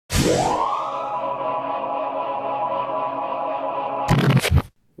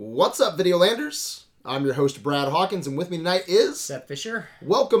What's up, Videolanders? I'm your host, Brad Hawkins, and with me tonight is... Seth Fisher.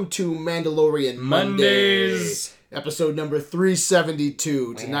 Welcome to Mandalorian Mondays. Episode number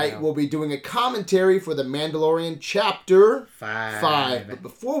 372. Tonight we'll be doing a commentary for the Mandalorian Chapter 5. But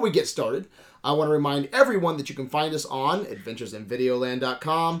before we get started, I want to remind everyone that you can find us on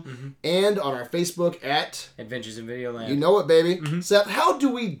adventuresinvideoland.com and on our Facebook at... Adventures in Videoland. You know it, baby. Seth, how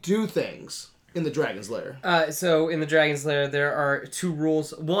do we do things in the Dragon's Lair? So in the Dragon's Lair, there are two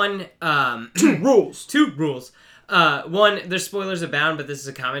rules. One, Two rules. One, there's spoilers abound, but this is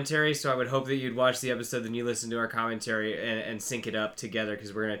a commentary, so I would hope that you'd watch the episode, then you listen to our commentary and sync it up together,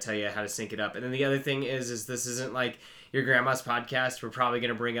 because we're going to tell you how to sync it up. And then the other thing is this isn't like your grandma's podcast. We're probably going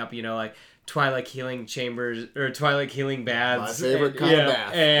to bring up, like Twilight Healing Chambers, or Twilight Healing Baths. My favorite kind of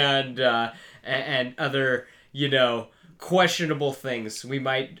bath. And other, questionable things. We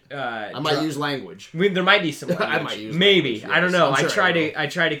might I might use language. There might be some language. I might use maybe language, yes. I don't know. I'm sure I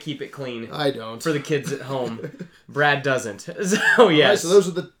try to keep it clean. I don't. For the kids at home. Brad doesn't. So yes. Right, so those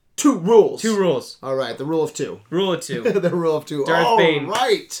are the two rules. Two rules. All right, the rule of two. Rule of two. The rule of two. Darth Bane. All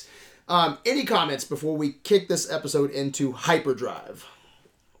right. Any comments before we kick this episode into hyperdrive?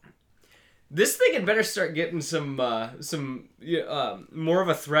 This thing had better start getting some more of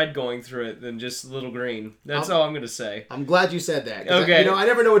a thread going through it than just little green. That's all I'm gonna say. I'm glad you said that. Okay. I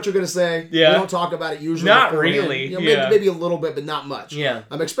never know what you're gonna say. Yeah. We don't talk about it usually. Not beforehand. really. Maybe a little bit, but not much. Yeah.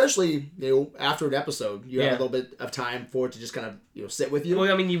 Especially after an episode, you have a little bit of time for it to just kind of sit with you.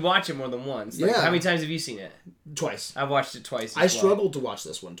 Well, you watch it more than once. Like, how many times have you seen it? Twice. I've watched it twice. I struggled to watch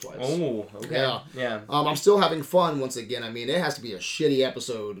this one twice. Oh, okay. Yeah. I'm still having fun once again. It has to be a shitty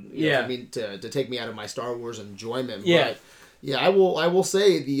episode for me to take me out of my Star Wars enjoyment. Yeah. But, I will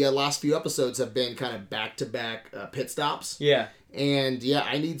say the last few episodes have been kind of back-to-back pit stops. Yeah. And,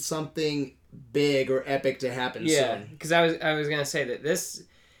 I need something big or epic to happen soon. Yeah, because I was going to say that this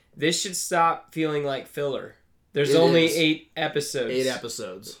should stop feeling like filler. There's only 8 episodes. 8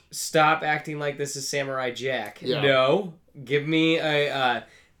 episodes. Stop acting like this is Samurai Jack. Yeah. No. Give me a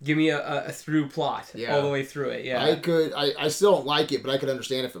through plot all the way through it. Yeah. I still don't like it, but I could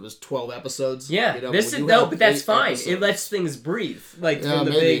understand if it was 12 episodes. Yeah. But that's fine. Episodes. It lets things breathe. Like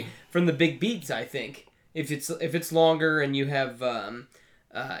from the big beats, I think. If it's longer and you have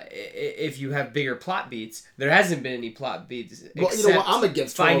if you have bigger plot beats, there hasn't been any plot beats. Well, you know what? I'm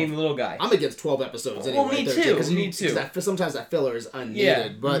against 12, finding the little guy. I'm against 12 episodes anyway. Well, me too. Because sometimes that filler is unneeded. Yeah.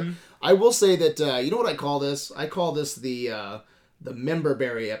 But I will say that, you know what I call this? I call this the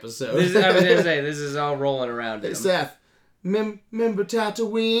Memberberry episode. I was going to say, this is all rolling around him. Seth, remember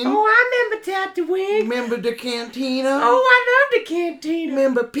Tatooine? Oh, I remember Tatooine. Remember the cantina? Oh, I love the cantina.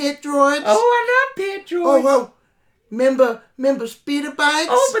 Remember pit droids? Oh, I love pit droids. Oh, remember speeder bikes?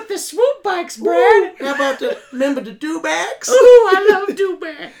 Oh, but the swoop bikes, Brad. Ooh, how about remember the dewbacks? Oh, I love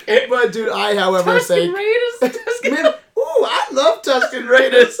dewback. But dude, I, however, Tusken Raiders. I love Tusken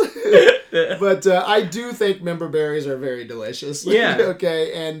Raiders. But I do think memberberries are very delicious. Yeah.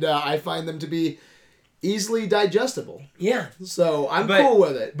 Okay, and I find them to be easily digestible. Yeah. So I'm cool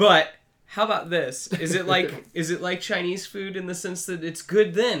with it. But how about this? Is it like Chinese food in the sense that it's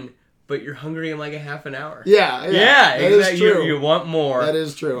good then, but you're hungry in like a half an hour? Yeah, that is true. You want more. That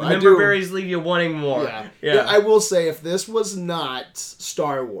is true. Memberberries leave you wanting more. Yeah. I will say, if this was not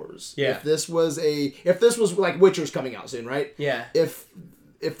Star Wars, if this was like Witcher's coming out soon, right? Yeah.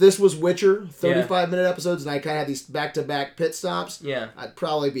 If this was Witcher, 35-minute episodes, and I kind of had these back-to-back pit stops, I'd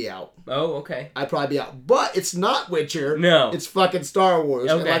probably be out. Oh, okay. I'd probably be out. But it's not Witcher. No. It's fucking Star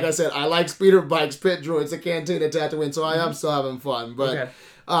Wars. Okay. And like I said, I like speeder bikes, pit droids, a cantina, Tatooine, so I am still having fun. But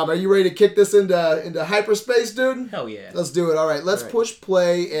are you ready to kick this into hyperspace, dude? Hell yeah. Let's do it. All right, let's push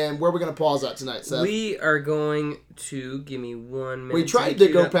play, and where are we going to pause at tonight, Seth? We are going to, give me 1 minute. We tried to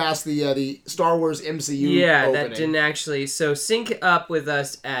go past the Star Wars MCU opening. That didn't actually. So sync up with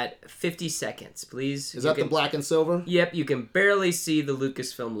us at 50 seconds, please. Is that the black and silver? Yep, you can barely see the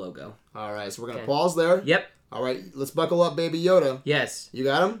Lucasfilm logo. All right, so we're going to pause there. Yep. All right, let's buckle up, Baby Yoda. Yes. You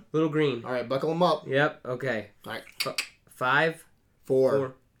got him? Little green. All right, buckle him up. Yep, okay. All right. 5,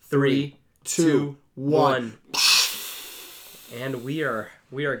 4, 3, 2, 1. 1. And we are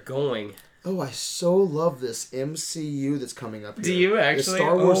going. Oh, I so love this MCU that's coming up here. Do you actually? The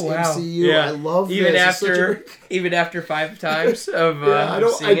Star Wars MCU. Yeah. I love this. Even after 5 times of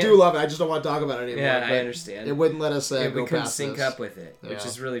I do love it. I just don't want to talk about it anymore. Yeah, I understand. It wouldn't let us go past this. We couldn't sync up with it, which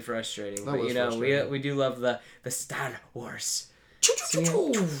is really frustrating. But frustrating. we do love the Star Wars.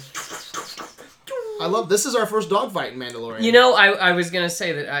 I love this. Is our first dogfight in Mandalorian. I was gonna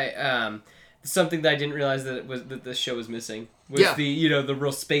say that something that I didn't realize that the show was missing was the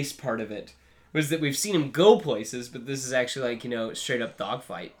real space part of it. Was that we've seen him go places, but this is actually like straight up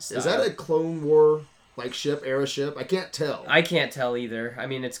dogfight style. Is that a Clone War ship, era ship? I can't tell. I can't tell either. I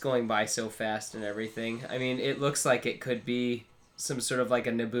mean, it's going by so fast and everything. I mean, it looks like it could be some sort of like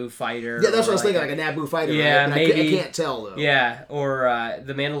a Naboo fighter. Yeah, that's what I was thinking, like a Naboo fighter. Yeah, right? maybe. I can't tell though. Yeah, or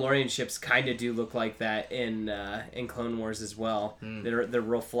the Mandalorian ships kind of do look like that in Clone Wars as well. They're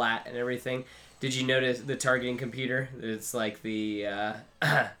real flat and everything. Did you notice the targeting computer? It's like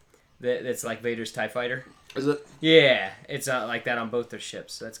it's like Vader's TIE fighter. Is it? Yeah, it's like that on both their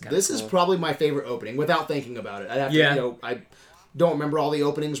ships. So that's kind of This is probably my favorite opening, without thinking about it. I'd have to, I don't remember all the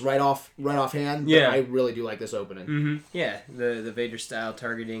openings right offhand, but I really do like this opening. Mm-hmm. Yeah, the Vader style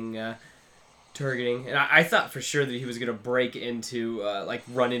targeting, and I thought for sure that he was gonna break into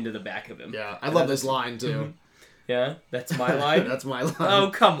run into the back of him. Yeah, I love this line too. Mm-hmm. Yeah, that's my line. That's my line. Oh,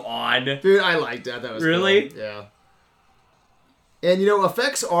 come on, dude! I liked that. That was really cool. Yeah. And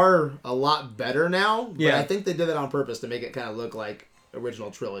effects are a lot better now. But I think they did that on purpose to make it kind of look like original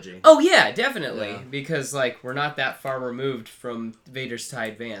trilogy. Oh yeah, definitely. Yeah. Because we're not that far removed from Vader's TIE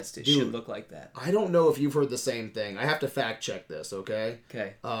Advanced. It should look like that. I don't know if you've heard the same thing. I have to fact check this, okay?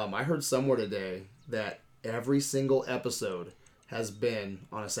 Okay. I heard somewhere today that every single episode has been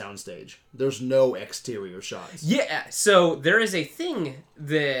on a soundstage. There's no exterior shots. Yeah, so there is a thing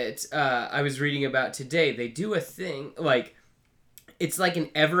that I was reading about today. They do a thing it's like an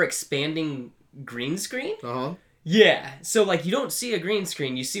ever-expanding green screen. Uh-huh. Yeah. So, you don't see a green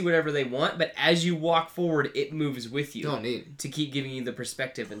screen. You see whatever they want, but as you walk forward, it moves with you. Oh, neat. To keep giving you the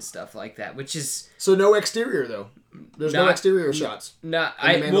perspective and stuff like that, which is... So, no exterior, though? There's no exterior shots?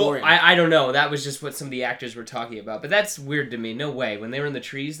 I don't know. That was just what some of the actors were talking about. But that's weird to me. No way. When they were in the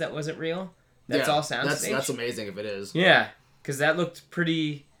trees, that wasn't real? That's all soundstage? That's amazing if it is. Yeah. Because that looked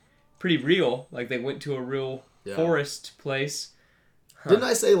pretty real. Like they went to a real forest place. Huh. Didn't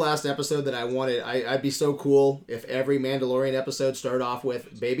I say last episode that I'd be so cool if every Mandalorian episode started off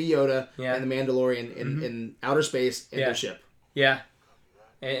with Baby Yoda and the Mandalorian in outer space in their ship? Yeah.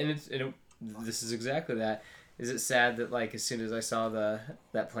 And this is exactly that. Is it sad that as soon as I saw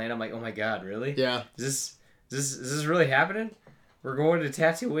that plane, I'm like, oh my god, really? Yeah. Is this really happening? We're going to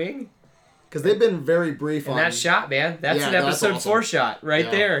Tatooine? Because they've been very brief on... that shot, man. That's an episode awesome. 4 shot right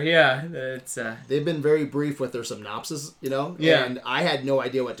there. Yeah. It's, they've been very brief with their synopsis, Yeah. And I had no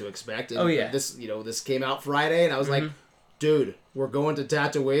idea what to expect. And this came out Friday, and I was like, dude, we're going to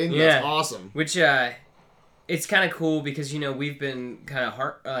Tatooine? Yeah. That's awesome. Which, it's kind of cool because, we've been kind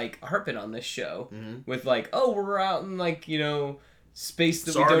of harping on this show with we're out in space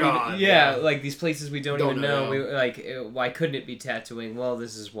that Sargon, we don't even... these places we don't even know. Why couldn't it be Tatooine? Well,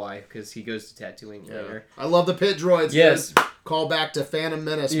 this is why, because he goes to Tatooine later. I love the pit droids. Yes. Call back to Phantom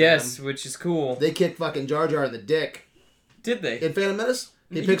Menace, yes, man. Which is cool. They kicked fucking Jar Jar in the dick. Did they? In Phantom Menace?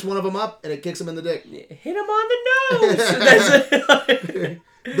 He picks one of them up, and it kicks him in the dick. Hit him on the nose!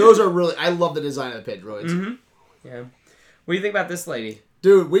 Those are really... I love the design of the pit droids. Mm-hmm. Yeah. What do you think about this lady?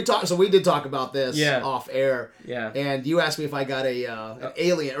 Dude, we did talk about this off air. Yeah. And you asked me if I got an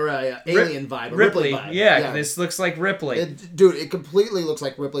alien or alien vibe, a Ripley vibe. Yeah, this looks like Ripley. It completely looks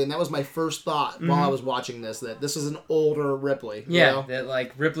like Ripley, and that was my first thought while I was watching this, that this is an older Ripley. Yeah,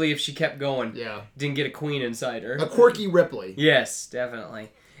 that Ripley, if she kept going, yeah, didn't get a queen inside her. A quirky Ripley. Yes, definitely.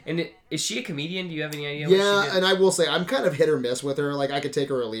 And is she a comedian? Do you have any idea? Yeah, what she did? And I will say I'm kind of hit or miss with her. I could take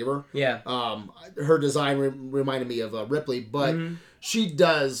her or leave her. Yeah. Her design reminded me of Ripley, but she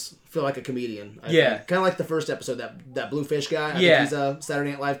does feel like a comedian. I think. Kind of like the first episode, that Bluefish guy. I think he's a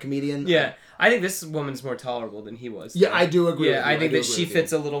Saturday Night Live comedian. Yeah. I think this woman's more tolerable than he was. Yeah, I do agree. Yeah, I think that she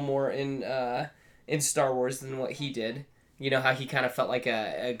fits a little more in Star Wars than what he did. You know how he kind of felt like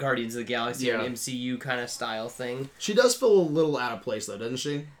a Guardians of the Galaxy, an MCU kind of style thing. She does feel a little out of place, though, doesn't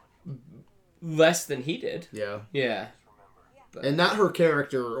she? Less than he did. Yeah. Yeah. But. And not her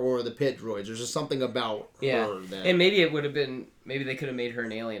character or the pit droids. There's just something about her that... And maybe it would have been... Maybe they could have made her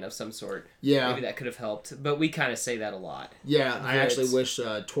an alien of some sort. Yeah. Maybe that could have helped. But we kind of say that a lot. Yeah, I actually wish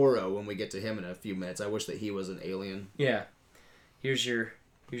Toro, when we get to him in a few minutes, I wish that he was an alien. Yeah. Here's your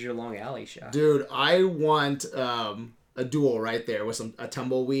long alley shot. Dude, I want... a duel right there with a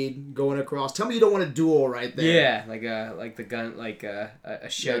tumbleweed going across. Tell me you don't want a duel right there. Yeah, like the gun, a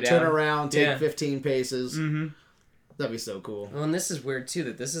showdown. Yeah, turn around, take 15 paces. Mm-hmm. That'd be so cool. Well, and this is weird too,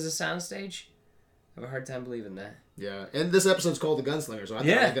 that this is a soundstage. I have a hard time believing that. Yeah, and this episode's called The Gunslinger, so I thought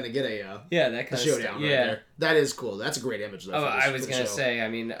I was going to get that kind of showdown right there. That is cool. That's a great image, though. I was going to say, I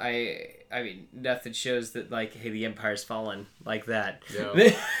mean, nothing shows that, hey, the Empire's fallen like that.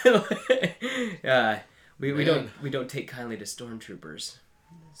 Yeah. We don't take kindly to stormtroopers.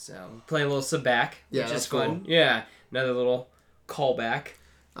 So, playing a little Sabacc, Yeah, which that's is fun. cool. Yeah, another little callback.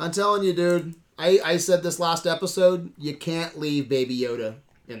 I'm telling you, dude. I said this last episode, you can't leave Baby Yoda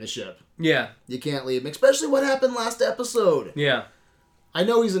in the ship. Yeah. You can't leave him. Especially what happened last episode. Yeah. I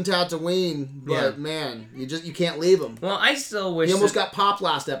know he's in Tatooine, but man, you can't leave him. Well, I still wish... He almost got popped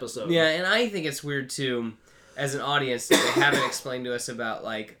last episode. Yeah, and I think it's weird, too, as an audience, that they haven't explained to us about,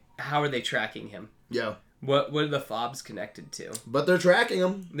 like, how are they tracking him? Yeah. What are the fobs connected to? But they're tracking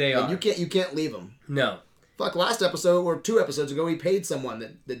him. They are. You can't leave him. No. Fuck, last episode, or 2 episodes ago, he paid someone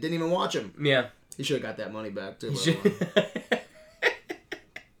that didn't even watch him. Yeah. He should have got that money back, too.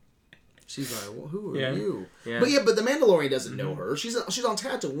 She's like, well, who are you? Yeah. But the Mandalorian doesn't know her. She's on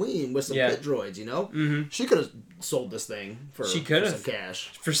Tatooine with some pit droids, you know? Mm-hmm. She could have sold this thing for some cash.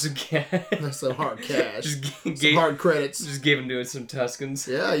 For some cash. Some hard cash. Some hard credits. Just gave him to it some Tuscans.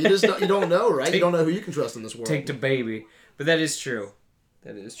 Yeah, you don't know, right? You don't know who you can trust in this world. Take the baby. But that is true.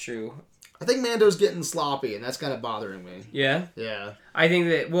 That is true. I think Mando's getting sloppy, and that's kind of bothering me. Yeah? Yeah. I think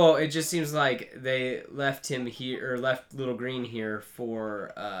that, well, it just seems like they left him here, or left Little Green here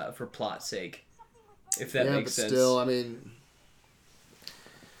for plot's sake. If that makes sense. Still, I mean,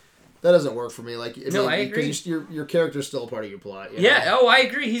 that doesn't work for me. Like, I agree. Because your character's still a part of your plot. You know? Oh, I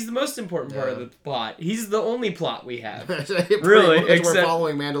agree. He's the most important part of the plot. He's the only plot we have. Really? We're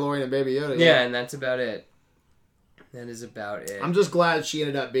following Mandalorian and Baby Yoda. Yeah, and that's about it. That is about it. I'm just glad she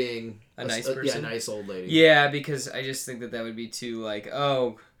ended up being a nice person. A nice old lady. Yeah, because I just think that would be too, like,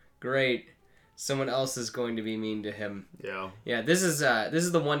 oh, great. Someone else is going to be mean to him. Yeah. Yeah, this is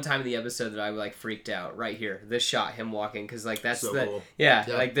the one time in the episode that I, like, freaked out. Right here. This shot, him walking, because, like, that's so cool. Yeah,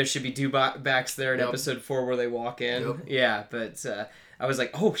 like, there should be 2 backs there in episode 4 where they walk in. Yep. Yeah, but... I was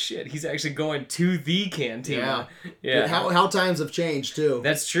like, oh shit, he's actually going to the cantina. Yeah. Dude, how times have changed too.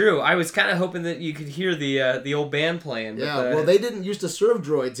 That's true. I was kind of hoping that you could hear the old band playing. Yeah, well, they didn't used to serve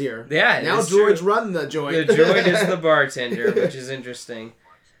droids here. Yeah, now droids run the joint. The droid is the bartender, which is interesting.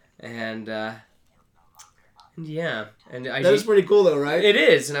 And yeah, and that is pretty cool though, right? It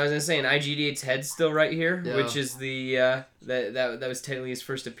is, and I was gonna say, and IG-88's head's still right here, which is the that was technically his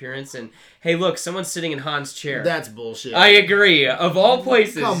first appearance. And hey, look, someone's sitting in Han's chair. That's bullshit. I agree. Of all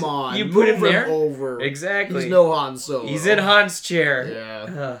places, come on, you put him there. Over. Exactly. He's no Han Solo. He's in Han's chair.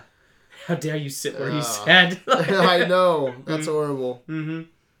 Yeah. How dare you sit where he sat? I know. That's horrible. Mm-hmm.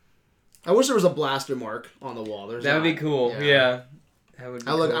 I wish there was a blaster mark on the wall. That would be cool. Yeah. That would be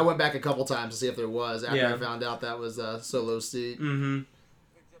cool. I went back a couple times to see if there was after I found out that was Solo's seat. Mm-hmm.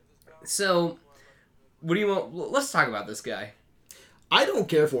 So, what do you want? Let's talk about this guy. I don't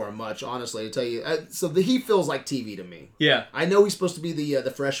care for him much, honestly, to tell you. He feels like TV to me. Yeah. I know he's supposed to be the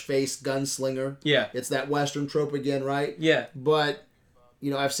fresh-faced gunslinger. Yeah. It's that Western trope again, right? Yeah. But,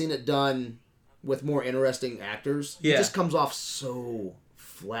 I've seen it done with more interesting actors. Yeah. It just comes off so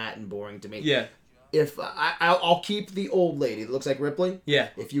flat and boring to me. Yeah. If I'll keep the old lady that looks like Ripley. Yeah.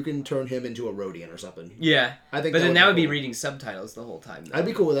 If you can turn him into a Rodian or something. Yeah. I think. But then that would be reading subtitles the whole time. Though. I'd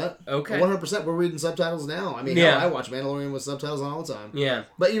be cool with that. Okay. 100%. We're reading subtitles now. I mean, I watch Mandalorian with subtitles on all the time. Yeah.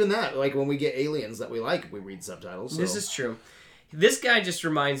 But even that, like when we get aliens that we like, we read subtitles. So. This is true. This guy just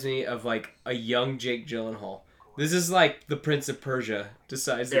reminds me of like a young Jake Gyllenhaal. This is like the Prince of Persia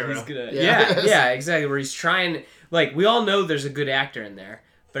decides that he's gonna. Yeah, exactly. Where he's trying, like, we all know there's a good actor in there.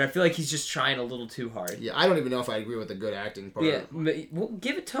 But I feel like he's just trying a little too hard. Yeah, I don't even know if I agree with the good acting part. Yeah, well,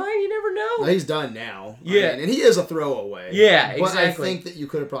 give it time. You never know. No, he's done now. Yeah. I mean, and he is a throwaway. Yeah, exactly. But I think that you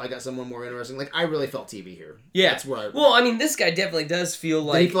could have probably got someone more interesting. Like, I really felt TV here. Yeah. That's what Well, I mean, this guy definitely does feel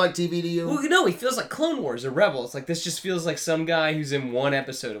like... Did he feel like TV to you? Well, no, he feels like Clone Wars or Rebels. Like, this just feels like some guy who's in one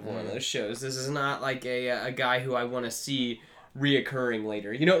episode of one of those shows. This is not like a guy who I want to see reoccurring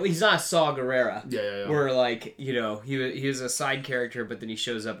later. He's not Saw Gerrera. Yeah. Where, like, he was a side character, but then he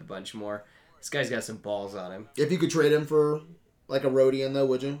shows up a bunch more. This guy's got some balls on him. If you could trade him for, like, a Rodian, though,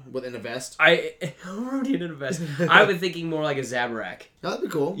 would you? Within a vest? Rodian in a vest. I was thinking more like a Zabrak. That'd be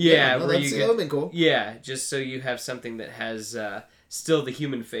cool. Yeah, that would have been cool. Yeah, just so you have something that has still the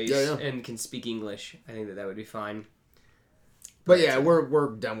human face and can speak English. I think that would be fine. But yeah,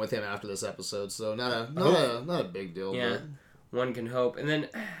 we're done with him after this episode, so not a big deal. Yeah. But one can hope. And then,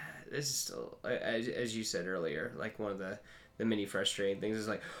 this is still, as you said earlier, like one of the many frustrating things is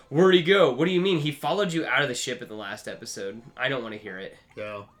like, where'd he go? What do you mean? He followed you out of the ship in the last episode. I don't want to hear it.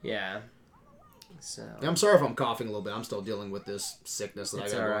 Yeah. Yeah. So. I'm sorry if I'm coughing a little bit. I'm still dealing with this sickness that I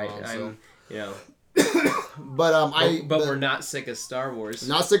got going on. So. But we're not sick of Star Wars.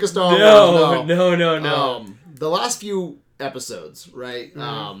 Not sick of Star Wars. No. The last few episodes, right?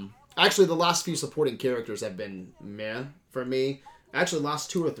 Mm-hmm. Actually, the last few supporting characters have been meh for me. Actually,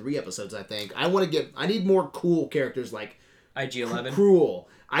 last 2 or 3 episodes, I think. I need more cool characters like IG-11. Cruel.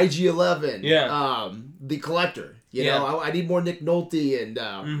 IG-11. Yeah. The Collector. You know, I need more Nick Nolte and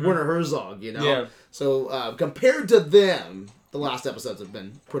Werner Herzog, you know? Yeah. So, compared to them, the last episodes have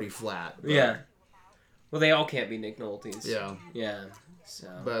been pretty flat. But... Yeah. Well, they all can't be Nick Nolte's. Yeah. Yeah. So.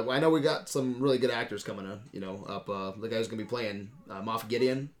 But I know we got some really good actors coming up, you know, the guy who's going to be playing Moff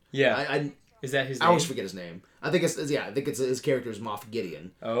Gideon. Yeah. Is that his name? I always forget his name. I think it's his character is Moff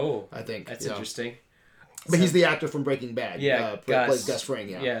Gideon. Oh. I think. That's interesting. But he's the actor from Breaking Bad. Yeah. Plays Gus Fring,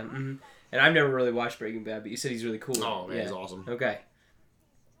 yeah. Yeah. Mm-hmm. And I've never really watched Breaking Bad, but you said he's really cool. Oh, man, he's awesome. Okay.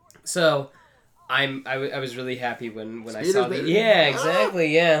 So, I was really happy when I saw the... Yeah,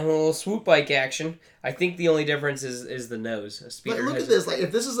 exactly, yeah. A little swoop bike action. I think the only difference is the nose. A speeder look at this. Like,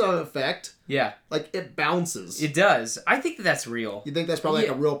 if this is an effect, yeah, like, it bounces. It does. I think that's real. You think that's probably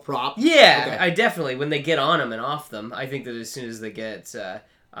like a real prop? Yeah, okay. I definitely. When they get on them and off them, I think that as soon as they get...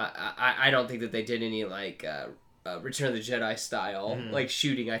 I don't think that they did any, like... Return of the Jedi style, like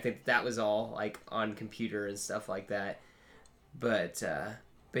shooting. I think that was all like on computer and stuff like that. But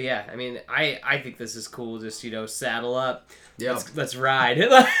yeah, I mean, I think this is cool. Just saddle up. Yeah, let's ride.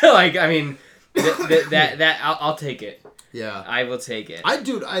 Like, I mean, that I'll take it. Yeah, I will take it. I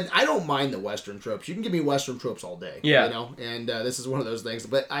don't mind the Western tropes. You can give me Western tropes all day. Yeah, you know, and this is one of those things.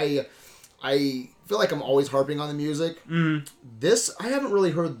 But I feel like I'm always harping on the music. This I haven't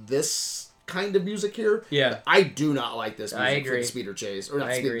really heard this kind of music here. Yeah, I do not like this music. I agree. For the speeder chase, or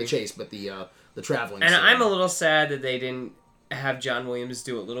not the chase, but the traveling. And scene. I'm a little sad that they didn't have John Williams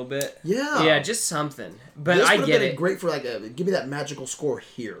do a little bit. Yeah, just something. But this I get it. Great for like give me that magical score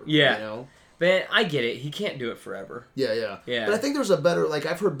here. Yeah, you know. But I get it. He can't do it forever. Yeah. But I think there's a better, like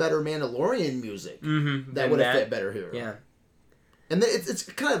I've heard better Mandalorian music that would have fit better here. Yeah. And it's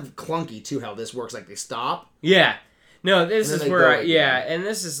kind of clunky too how this works. Like they stop. Yeah. No, this is where and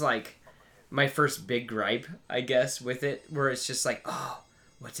this is like my first big gripe, I guess, with it, where it's just like, oh,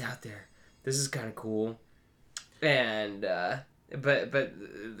 what's out there? This is kind of cool, and but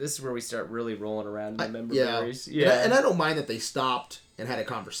this is where we start really rolling around in the member berries. Yeah, and I don't mind that they stopped and had a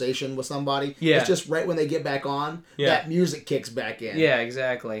conversation with somebody. Yeah, it's just right when they get back on, that music kicks back in. Yeah,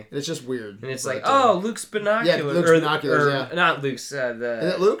 exactly. And it's just weird. And it's like, oh, Luke's binoculars. Yeah, Luke's binoculars. Yeah, not Luke's. Is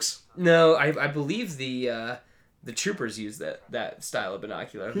it Luke's? No, I believe the troopers use that style of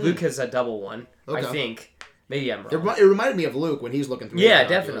binocular. Luke has a double one, I think. Maybe I'm wrong. It reminded me of Luke when he's looking through. Yeah,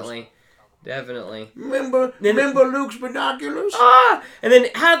 definitely. Remember Luke's binoculars? And then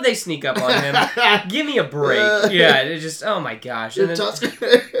how'd they sneak up on him? Give me a break. Yeah, it's just, oh my gosh. They're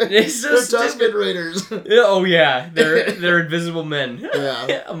Tusken Raiders. Oh yeah, they're invisible men.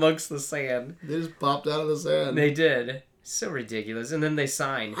 Yeah, amongst the sand. They just popped out of the sand. They did. So ridiculous. And then they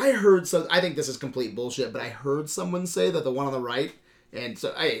sign. I think this is complete bullshit, but I heard someone say that the one on the right, and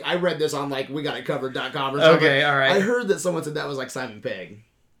so I read this on like WeGotItCovered.com or something. Okay, all right. I heard that someone said that was like Simon Pegg.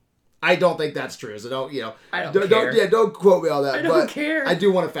 I don't think that's true, so don't care. Don't quote me on that. I don't care. I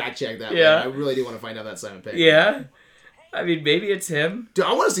do want to fact check that. Yeah, I really do want to find out that's Simon Pegg. Yeah, I mean maybe it's him. Dude,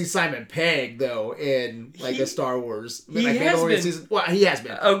 I want to see Simon Pegg though in like a Star Wars. He has been. Season. Well, he has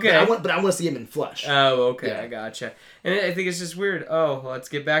been. Okay, but I want to see him in flesh. Oh, okay, yeah. I gotcha. And I think it's just weird. Oh, let's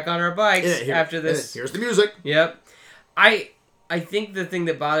get back on our bikes after this. Here's the music. Yep. I think the thing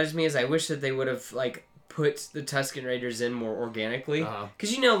that bothers me is I wish that they would have like put the Tusken Raiders in more organically.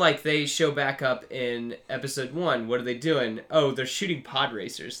 Because, like, they show back up in Episode 1. What are they doing? Oh, they're shooting pod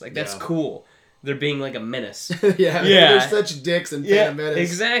racers. Like, that's cool. They're being, like, a menace. Yeah. They're such dicks in Phantom Menace.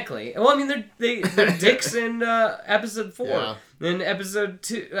 Exactly. Well, I mean, they're dicks in Episode 4. Yeah. Then Episode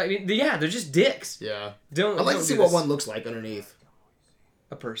 2. I mean, they're just dicks. Yeah. I'd like to see what one looks like underneath.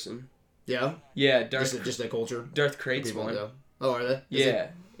 A person. Yeah? Yeah. Just a culture? Darth Crate's one. Oh, are they? Yeah.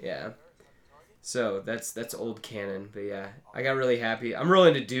 So that's old canon, but yeah, I got really happy. I'm really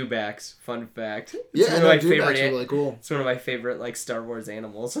into dewbacks. Fun fact. Yeah, dewbacks are really cool. It's one of my favorite like Star Wars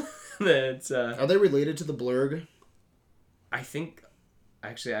animals. Are they related to the Blurg? I think.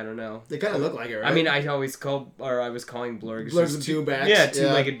 Actually, I don't know. They kind of look like it, right? I mean, I was calling blurgs. Blurgs and dewbacks. Yeah,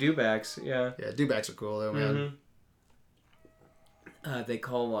 two-legged dewbacks. Yeah. Yeah, dewbacks are cool though, man.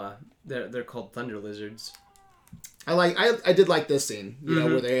 Mm-hmm. They're called thunder lizards. I did like this scene,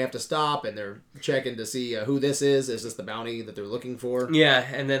 where they have to stop and they're checking to see who this is. Is this the bounty that they're looking for? Yeah,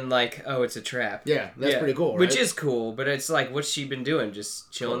 and then like, oh, it's a trap. Yeah, that's pretty cool, right? Which is cool, but it's like, what's she been doing?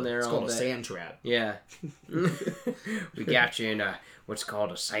 Just chilling there all day? It's called a sand trap. Yeah. We got you in what's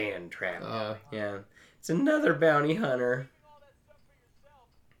called a sand trap. Yeah. It's another bounty hunter.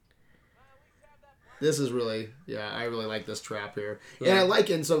 This is really, I really like this trap here. Yeah. And I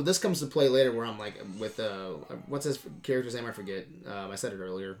like it, and so this comes to play later where I'm like, with, what's his character's name? I forget. I said it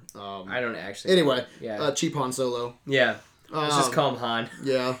earlier. I don't actually. Anyway, Cheap Han Solo. Yeah. Let's just call him Han.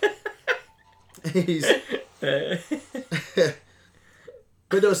 Yeah. He's...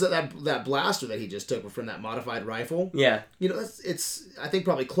 But notice that blaster that he just took from that modified rifle. Yeah. You know, it's I think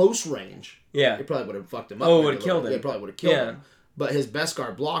probably close range. Yeah. It probably would have fucked him up. Oh, it would have killed him. It probably would have killed him. But his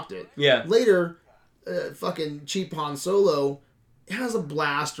Beskar blocked it. Yeah. Later, fucking cheap Han Solo has a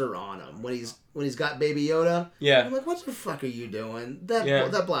blaster on him when he's got Baby Yoda. Yeah. I'm like, what the fuck are you doing?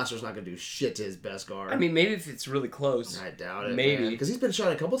 That blaster's not gonna do shit to his Beskar. I mean, maybe if it's really close. I doubt it. Maybe because he's been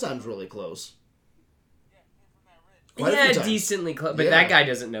shot a couple times really close. Decently close. But that guy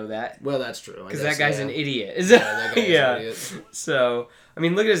doesn't know that. Well, that's true. Because that guy's an idiot. That guy's an idiot. So, I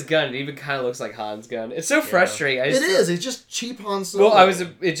mean, look at his gun. It even kind of looks like Han's gun. It's so frustrating. It is. It's just cheap Han Solo. Well,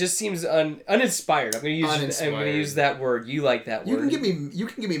 it just seems uninspired. I'm going to use that word. You like that word. You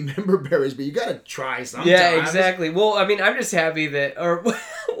can give me member berries, but you got to try sometimes. Yeah, exactly. Well, I mean, I'm just happy that. Or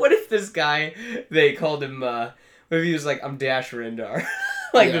what if this guy? They called him. What if he was like, I'm Dash Rendar?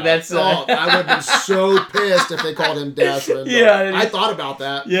 That's. I would have been so pissed if they called him Dash Rendar. Yeah, I thought about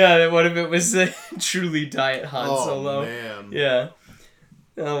that. Yeah, what if it was truly Diet Han Solo? Oh man. Yeah.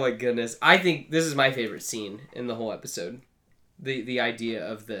 Oh my goodness. I think this is my favorite scene in the whole episode. The idea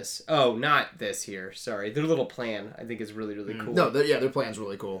of this. Oh, not this here. Sorry. Their little plan, I think, is really, really cool. No, their plan's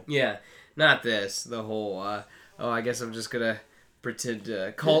really cool. Yeah. Not this. The whole, I guess I'm just going to pretend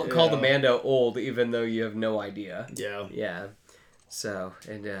to call the Mando old, even though you have no idea. Yeah. Yeah. So,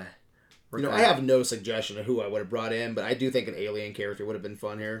 and, I have no suggestion of who I would have brought in, but I do think an alien character would have been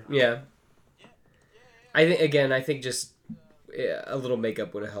fun here. Yeah. I think just a little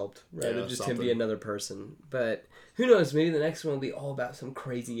makeup would have helped, right? Yeah, just him be another person. But who knows? Maybe the next one will be all about some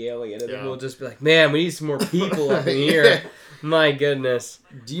crazy alien, and then we'll just be like, man, we need some more people up in here. My goodness.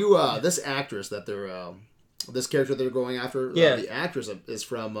 Do you this actress that they're this character they're going after? The actress is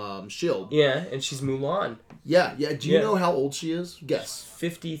from S.H.I.E.L.D. Yeah, and she's Mulan. Yeah. Do you know how old she is? Guess.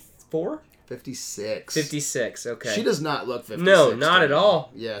 54. 56. 56. Okay. She does not look 56. No, not at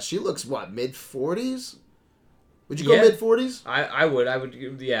all. Yeah, she looks mid-40s. Would you go mid-40s? I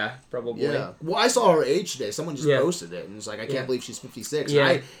would, yeah, probably. Yeah. Well, I saw her age today. Someone just posted it, and it's like, I can't believe she's 56.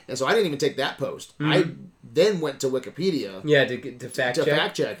 Yeah. And so I didn't even take that post. Mm-hmm. I then went to Wikipedia. Yeah, to fact check. To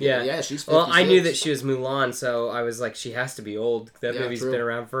fact check. Yeah, she's 56. Well, I knew that she was Mulan, so I was like, she has to be old. That movie's been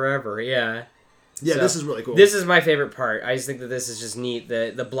around forever. Yeah. Yeah, this is really cool. This is my favorite part. I just think that this is just neat.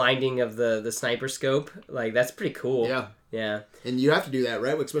 The blinding of the sniper scope, that's pretty cool. Yeah. Yeah. And you have to do that,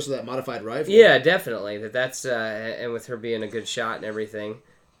 right? Especially that modified rifle. Yeah, definitely. That's and with her being a good shot and everything,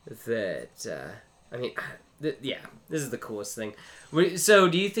 this is the coolest thing. So,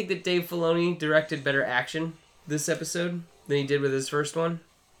 do you think that Dave Filoni directed better action this episode than he did with his first one?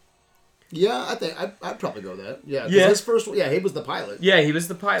 Yeah, I think I'd probably go with that. Yeah, his first one, he was the pilot. Yeah, he was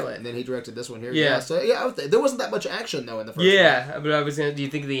the pilot, and then he directed this one here. Yeah, so there wasn't that much action though in the first. Yeah, but I was gonna. Do you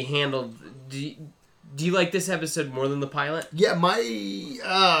think they handled? Do you like this episode more than the pilot? Yeah,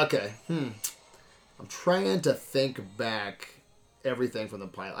 okay. I'm trying to think back everything from the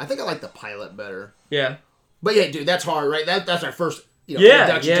pilot. I think I like the pilot better. Yeah. But yeah, dude, that's hard, right? That's our first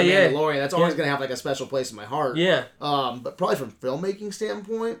introduction to Mandalorian. That's always gonna have a special place in my heart. Yeah. But probably from filmmaking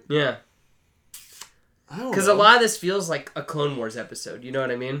standpoint. Yeah. I don't know. Because a lot of this feels like a Clone Wars episode. You know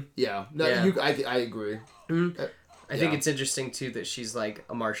what I mean? Yeah. No, I agree. Mm-hmm. I think it's interesting, too, that she's, like,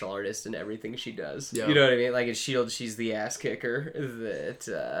 a martial artist in everything she does. Yeah. You know what I mean? Like, in S.H.I.E.L.D., she's the ass kicker.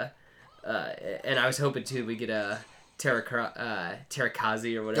 And I was hoping, too, we get a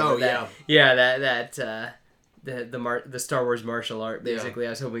Terakazi or whatever. Oh, yeah. Yeah, the Star Wars martial art, basically. Yeah. I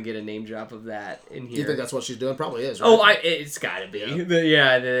was hoping we get a name drop of that in here. Do you think that's what she's doing? Probably is, right? Oh, it's gotta be.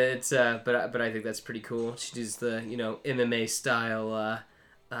 Yeah. But I think that's pretty cool. She does the, MMA style...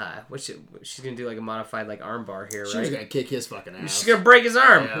 she's gonna do like a modified armbar here, right? She's gonna kick his fucking ass. She's gonna break his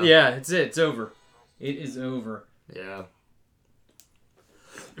arm. Yeah, it's it. It's over. It is over. Yeah.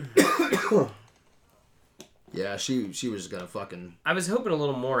 Yeah, she was gonna fucking. I was hoping a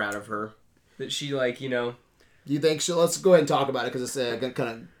little more out of her. That she Do you think so? Let's go ahead and talk about it because it's gonna kind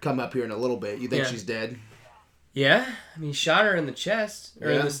of come up here in a little bit. You think she's dead? Yeah, I mean, shot her in the chest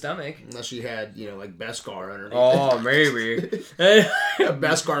or in the stomach. Unless she had, Beskar underneath. Oh, maybe a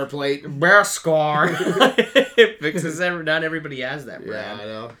Beskar plate. Beskar. Because not everybody has that brand. Yeah, I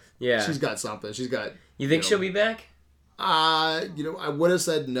know. Yeah, she's got something. She's got. You think she'll be back? I would have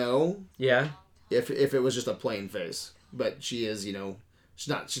said no. Yeah. If it was just a plain face, but she is, she's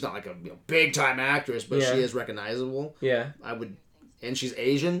not like a big time actress, but she is recognizable. Yeah. I would, and she's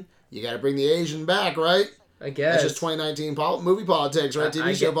Asian. You got to bring the Asian back, right? I guess. That's just 2019 movie politics, right?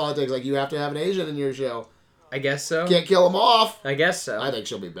 TV show politics. Like, you have to have an Asian in your show. I guess so. Can't kill them off. I guess so. I think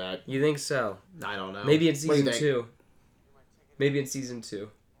she'll be back. You think so? I don't know. Maybe it's season 2. Maybe in season 2.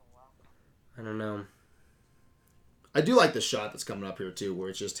 I don't know. I do like the shot that's coming up here too, where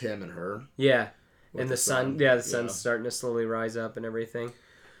it's just him and her. Yeah, and the sun. Yeah, the sun's starting to slowly rise up and everything.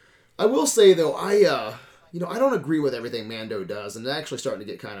 I will say though, I don't agree with everything Mando does, and it's actually starting to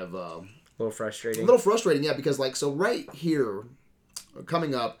get kind of a little frustrating. A little frustrating, yeah, because so right here,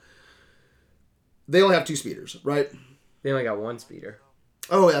 coming up, they only have 2 speeders, right? They only got 1 speeder.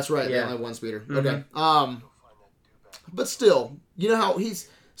 Oh, that's right. Yeah. They only have 1 speeder. Mm-hmm. Okay. But still, you know how he's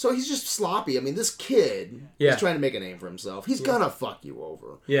just sloppy. I mean, this kid is trying to make a name for himself. He's gonna fuck you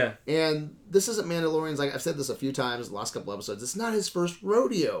over. Yeah. And this isn't Mandalorian's, like I've said this a few times in the last couple episodes, it's not his first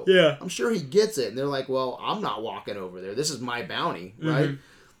rodeo. Yeah. I'm sure he gets it. And they're like, well, I'm not walking over there. This is my bounty, right?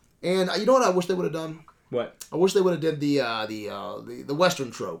 Mm-hmm. And you know what I wish they would have done? What? I wish they would have did the Western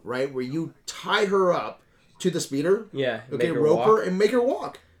trope, right? Where you tie her up to the speeder. Yeah. Okay, rope her and make her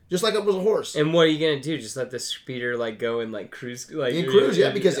walk. Just like it was a horse. And what are you going to do? Just let the speeder, go and, cruise? Cruise,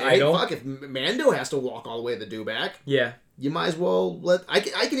 yeah, because, fuck, if Mando has to walk all the way to the dewback, yeah, you might as well let...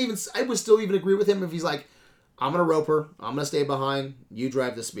 I would still even agree with him if he's like, I'm going to rope her, I'm going to stay behind, you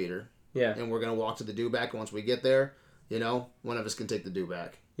drive the speeder. Yeah. And we're going to walk to the dewback, and once we get there, one of us can take the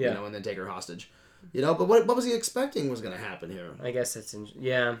dewback. Yeah. And then take her hostage. But what was he expecting was going to happen here? I guess that's...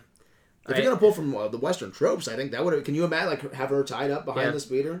 yeah. If you're going to pull from the Western tropes, I think that would have... Can you imagine, have her tied up behind the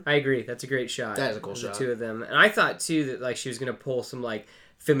speeder? I agree. That's a great shot. That is a cool shot. The 2 of them. And I thought, too, that, she was going to pull some,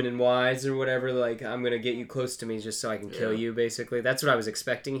 feminine wives or whatever. I'm going to get you close to me just so I can kill you, basically. That's what I was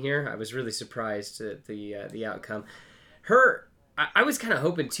expecting here. I was really surprised at the outcome. I was kind of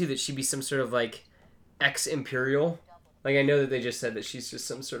hoping, too, that she'd be some sort of, ex-Imperial. I know that they just said that she's just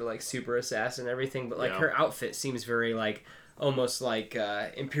some sort of, super assassin and everything, but, her outfit seems very, almost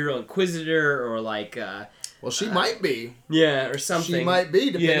Imperial Inquisitor or well, she might be. Yeah, or something. She might be,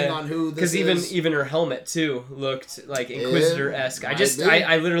 depending on who this is. Because even her helmet too looked Inquisitor-esque.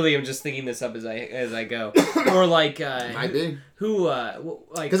 I literally am just thinking this up as I go. Or might be. Who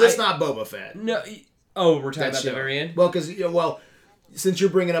because it's not Boba Fett. No. Oh, we're talking about the very end. Well, because since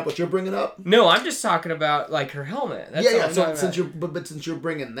you're bringing up what you're bringing up. No, I'm just talking about her helmet. That's So since you're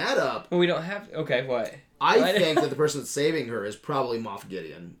bringing that up. Well, we don't have. Okay, what? I think that the person that's saving her is probably Moff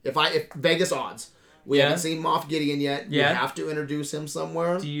Gideon. If Vegas odds, we haven't seen Moff Gideon yet. You have to introduce him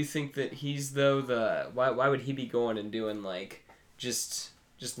somewhere. Do you think that he's why would he be going and doing just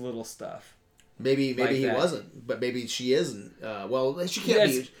little stuff? Maybe he wasn't, but maybe she isn't. She can't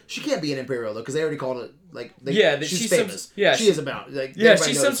be. She can't be an Imperial though, because they already called it she's famous. She is about.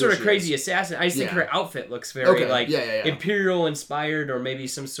 She's some sort of crazy assassin. I just think her outfit looks very Imperial inspired, or maybe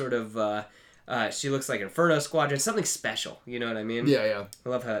some sort of. She looks like Inferno Squadron, something special. You know what I mean? Yeah, yeah. I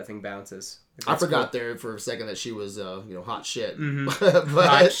love how that thing bounces. I forgot there for a second that she was, hot shit. Mm-hmm.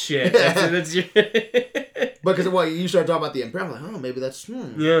 Hot shit. That's your... Because you start talking about the Imperial, I'm like, maybe that's... So.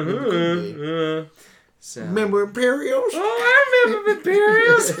 Remember Imperials? Oh, I remember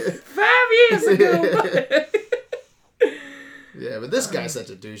Imperials 5 years ago. Yeah, but this guy's such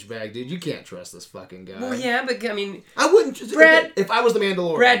a douchebag, dude. You can't trust this fucking guy. Well, yeah, but I mean... I wouldn't... Brad... If I was the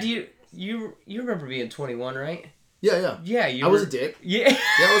Mandalorian... Brad, you remember being 21, right? Yeah. Yeah, I was a dick. Yeah.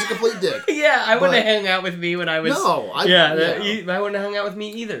 I was a complete dick. Yeah, I wouldn't have hung out with me when I was... No, I wouldn't have hung out with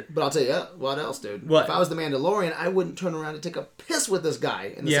me either. But I'll tell you what else, dude. What? If I was the Mandalorian, I wouldn't turn around and take a piss with this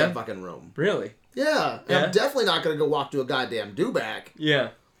guy in the same fucking room. Really? Yeah. And I'm definitely not going to go walk to a goddamn dewback. Yeah.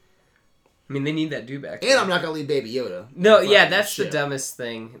 I mean, they need that dewback. And I'm not going to leave Baby Yoda. No, yeah, that's the dumbest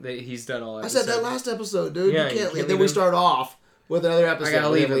thing that he's done all episode. I said that last episode, dude. Yeah, you can't leave. Then we start off with another episode. I gotta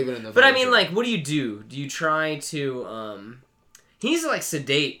leave him. In the but I mean, what do you do? Do you try to, he's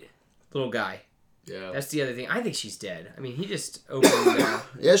sedate little guy. Yeah. That's the other thing. I think she's dead. I mean, he just opened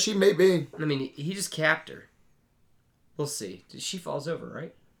Yeah, she may be. I mean, he just capped her. We'll see. She falls over,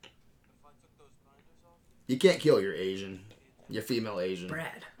 right? You can't kill your Asian. Your female Asian.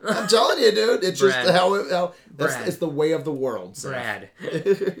 Brad. I'm telling you, dude. It's Brad. just how it's the way of the world. So. Brad.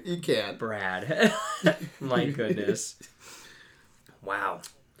 You can't. Brad. My goodness. Wow.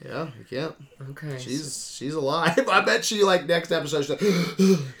 Yeah, you can't. Okay. She's alive. I bet she next episode she's like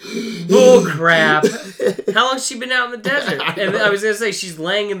oh crap. How long's she been out in the desert? And I was gonna say she's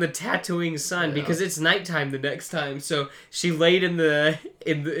laying in the tattooing sun because it's nighttime the next time. So she laid in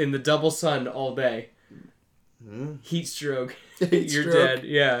the double sun all day. Heat stroke. You're dead.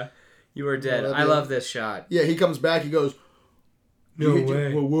 Yeah. You are dead. I love this shot. Yeah, he comes back, he goes, no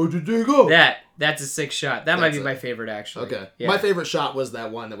way. Well, where'd you go? That's a sick shot. That might be my favorite, actually. Okay. Yeah. My favorite shot was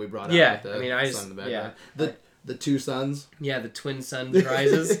that one that we brought out. Yeah. With the sun in the background. The two suns. Yeah, the twin sun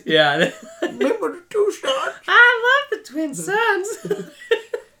rises. Yeah. Remember the two suns? I love the twin suns.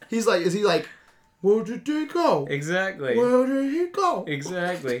 Is he Where did he go? Exactly. Where did he go?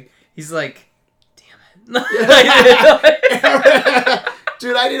 Exactly. He's like, damn it.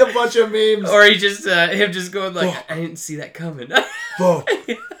 Dude, I need a bunch of memes. Or he just, him just going like, I didn't see that coming. Fuck.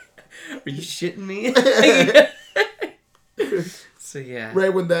 Are you shitting me? So, yeah.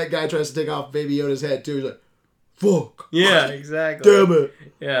 Right when that guy tries to take off Baby Yoda's head, too, he's like, fuck. Yeah, exactly. Damn it.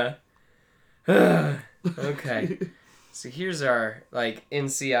 Yeah. Okay. So here's our, like,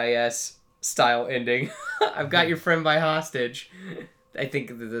 NCIS style ending. I've got your friend by hostage. I think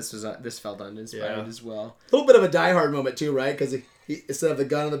that this felt uninspired as well. A little bit of a Die Hard moment, too, right? Because he instead of the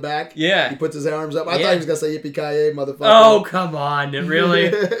gun in the back, he puts his arms up. I thought he was going to say yippee-ki-yay, motherfucker. Oh, come on.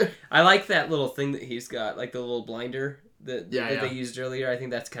 Really? I like that little thing that he's got, like the little blinder that they used earlier. I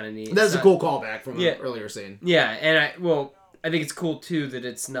think that's kind of neat. That's a cool callback from an earlier scene. Yeah, and I think it's cool, too, that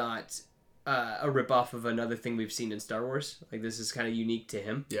it's not a ripoff of another thing we've seen in Star Wars. Like, this is kind of unique to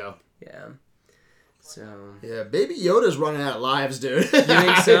him. Yeah. Yeah. So... Yeah, Baby Yoda's running out of lives, dude. You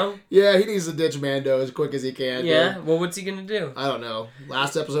think so? Yeah, he needs to ditch Mando as quick as he can. Yeah? Dude. Well, what's he gonna do? I don't know.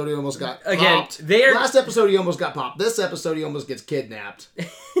 Last episode he almost got popped. Last episode he almost got popped. This episode he almost gets kidnapped.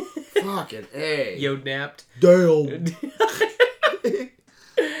 Fucking A. Yo-napped. Damn.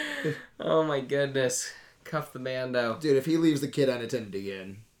 Oh my goodness. Cuff the Mando. Dude, if he leaves the kid unattended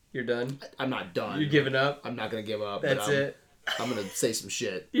again... You're done? I'm not done. You're giving up? I'm not gonna give up. That's it? I'm gonna say some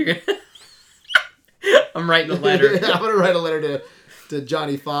shit. You're gonna... I'm writing a letter. I'm gonna write a letter to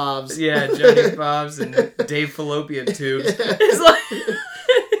Johnny Fobbs. Yeah, Johnny Fobbs and Dave Fallopian Tubes. It's like...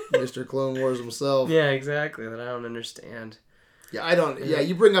 Mr. Clone Wars himself. Yeah, exactly. That I don't understand. Yeah, I don't... Yeah,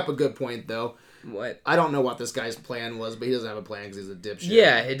 you bring up a good point, though. What? I don't know what this guy's plan was, but he doesn't have a plan because he's a dipshit.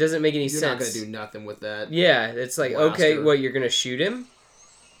 Yeah, it doesn't make any sense. You're not gonna do nothing with that. Yeah, it's like, okay, what, you're gonna shoot him?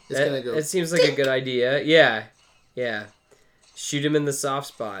 It's gonna go... It seems like a good idea. Yeah. Yeah. Shoot him in the soft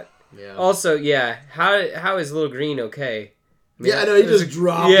spot. Yeah. Also, yeah, how is Little Green okay? I mean, yeah, I know, he just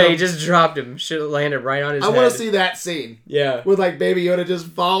dropped him. Yeah, he just dropped him. Should have landed right on his head. I want to see that scene. Yeah. With, like, Baby Yoda just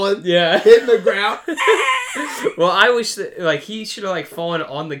falling. Yeah. Hitting the ground. Well, I wish that, like, he should have, like, fallen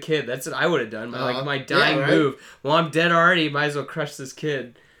on the kid. That's what I would have done. My dying move. Well, I'm dead already. Might as well crush this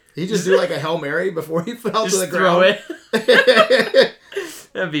kid. He just do, like, a Hail Mary before he fell to the ground. Throw it.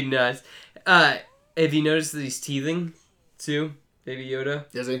 That'd be nuts. Have you noticed that he's teething, too? Baby Yoda.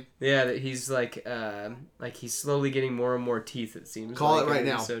 Is he? Yeah, that he's like he's slowly getting more and more teeth, it seems. Call like it right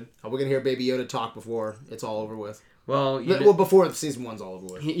now. Are we going to hear Baby Yoda talk before it's all over with? Well, before the season 1's all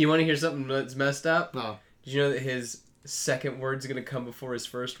over with. You want to hear something that's messed up? No. Did you know that his second word's going to come before his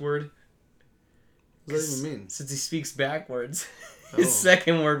first word? What does that even mean? Since he speaks backwards. His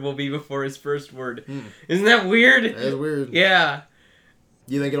second word will be before his first word. Isn't that weird? That is weird. Yeah.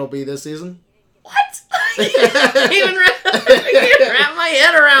 You think it'll be this season? What? I can't wrap my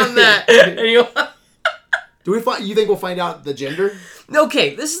head around that. You think we'll find out the gender?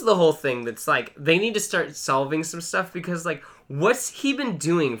 Okay, this is the whole thing that's like, they need to start solving some stuff because, like, what's he been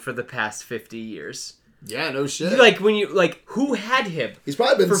doing for the past 50 years? Yeah, no shit. Like, who had him? He's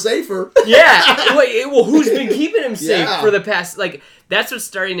probably been safer. Yeah. Well, who's been keeping him safe for the past, like, that's what's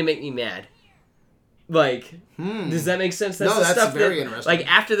starting to make me mad. Like, does that make sense? That's stuff very interesting. Like,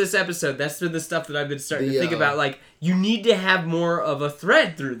 after this episode, that's been the stuff that I've been starting to think about. Like, you need to have more of a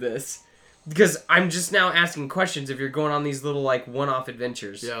thread through this. Because I'm just now asking questions if you're going on these little, like, one-off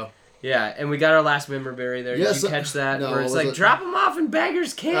adventures. Yeah. Yeah, and we got our last member berry there. Did you catch that? No, where it's like, drop them off in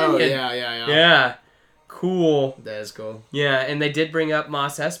Bagger's Canyon. Oh, yeah. Yeah. Cool. That is cool. Yeah, and they did bring up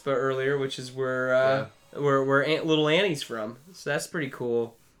Mos Espa earlier, which is where little Annie's from. So that's pretty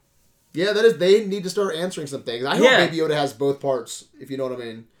cool. Yeah, that is. They need to start answering some things. I hope Baby Yoda has both parts, if you know what I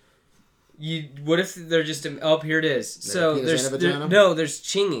mean. What if they're just... Oh, here it is. So there's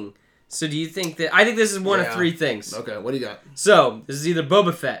chinging. So do you think that... I think this is one of three things. Okay, what do you got? So, this is either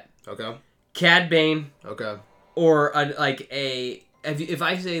Boba Fett. Okay. Cad Bane. Okay. Or if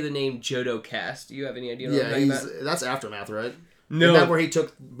I say the name Jodo Cast, do you have any idea what I'm talking about? That's Aftermath, right? No. Is that where he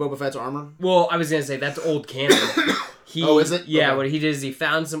took Boba Fett's armor? Well, I was going to say, that's old canon. Is it? Yeah, okay. What he did is he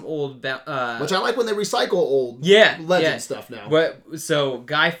found some old... which I like when they recycle old legend stuff now. So,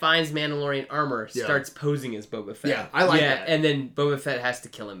 Guy finds Mandalorian armor, starts posing as Boba Fett. Yeah, I like that. And then Boba Fett has to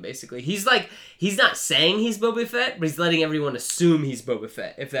kill him, basically. He's not saying he's Boba Fett, but he's letting everyone assume he's Boba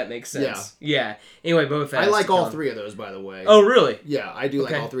Fett, if that makes sense. Yeah. Anyway, Boba Fett I like all three of those, by the way. Oh, really? Yeah, I do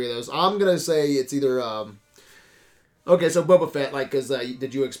like all three of those. I'm going to say it's either... Okay, so Boba Fett, like, because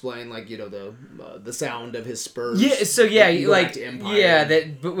did you explain, like, you know, the sound of his spurs? Yeah, so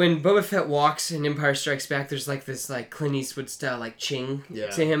but when Boba Fett walks in Empire Strikes Back, there's like this like Clint Eastwood style like ching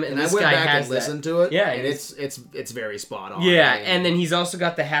to him, and this I went guy back has and listened to it. Yeah, and it's very spot on. Yeah, and then he's also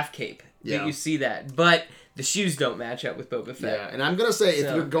got the half cape. that you see that. But the shoes don't match up with Boba Fett. Yeah, and I'm going to say,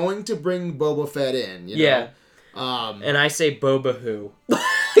 if you're going to bring Boba Fett in, you know... and I say Boba who.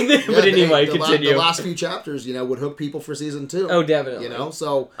 But anyway, continue. The last few chapters, you know, would hook people for season 2. Oh, definitely. You know,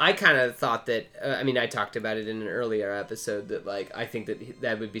 so... I kind of thought that, I talked about it in an earlier episode, that, like, I think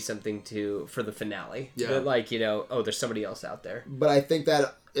that would be something for the finale. Yeah. That, like, you know, there's somebody else out there. But I think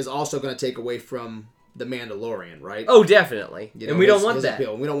that is also going to take away from the Mandalorian, right? Oh, definitely. You know, and we don't want that.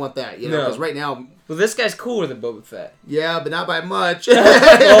 Appeal. We don't want that, you know, because right now... Well, this guy's cooler than Boba Fett. Yeah, but not by much.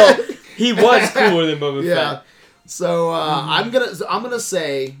 Well, he was cooler than Boba Fett. So I'm gonna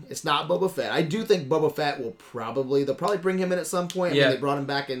say it's not Boba Fett. I do think Boba Fett they'll probably bring him in at some point. I mean, they brought him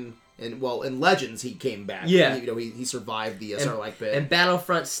back in Legends he came back. Yeah, you know he survived the Sarlacc pit. And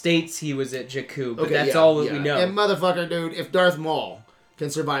Battlefront states he was at Jakku, but that's all that we know. And motherfucker, dude, if Darth Maul can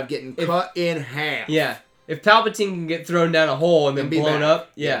survive getting cut in half, if Palpatine can get thrown down a hole and then blown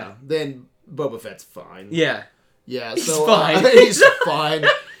up, then Boba Fett's fine. Yeah, he's fine. He's fine.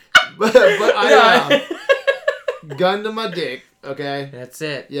 but I. Gun to my dick, okay? That's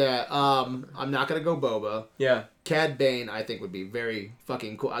it. Yeah, I'm not gonna go Boba. Yeah. Cad Bane, I think, would be very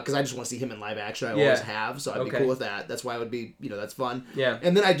fucking cool, because I just want to see him in live action. I always have, so I'd be cool with that. That's why I would be, that's fun. Yeah.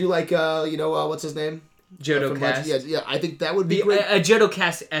 And then I do like, what's his name? Jodocast. Yeah, I think that would be great. A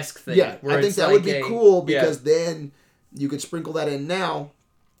Jodocast-esque thing. Yeah, I think that would be cool, because then you could sprinkle that in now,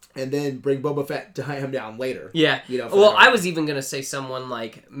 and then bring Boba Fett to hunt him down later. Yeah. I was even going to say someone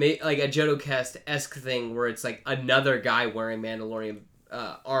like a Jodocast-esque thing where it's like another guy wearing Mandalorian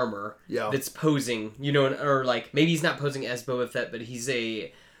armor that's posing, or like maybe he's not posing as Boba Fett, but he's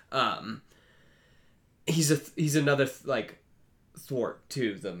another like thwart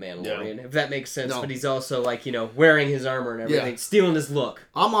to the Mandalorian, if that makes sense. But he's also like, wearing his armor and everything, stealing his look.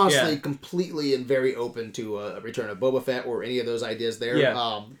 I'm honestly completely and very open to a return of Boba Fett or any of those ideas there.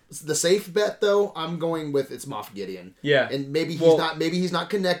 The safe bet, though, I'm going with it's Moff Gideon. Yeah. And maybe he's not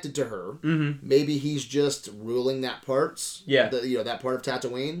connected to her. Mm-hmm. Maybe he's just ruling that parts. Yeah. That part of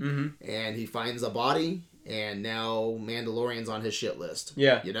Tatooine. Mm-hmm. And he finds a body, and now Mandalorian's on his shit list.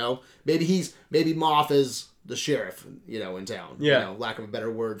 Yeah. Maybe Moff is the sheriff, in town. Yeah. Lack of a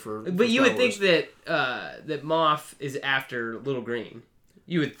better word for. But you Star would Wars. think that Moff is after Little Green.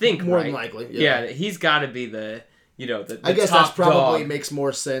 You would think, more right? than likely. Yeah, he's got to be the I guess top that's probably dog. makes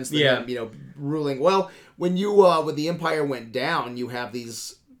more sense than him, ruling. Well, when when the Empire went down, you have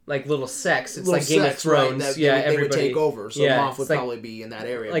these like little sects. It's little like Game of Thrones. Right, that they would take over. So Moff would probably be in that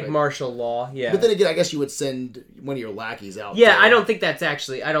area. Like martial law. Yeah. But then again, I guess you would send one of your lackeys out. Yeah, I don't think that's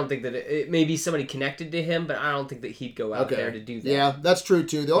actually. I don't think that it may be somebody connected to him, but I don't think that he'd go out there to do that. Yeah, that's true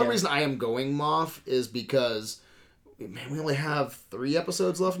too. The only reason I am going Moff is because, we only have 3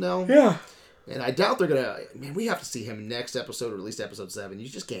 episodes left now. Yeah. And I doubt they're gonna. We have to see him next episode, or at least episode 7. You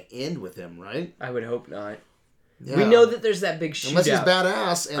just can't end with him, right? I would hope not. Yeah. We know that there's that big shootout. Unless he's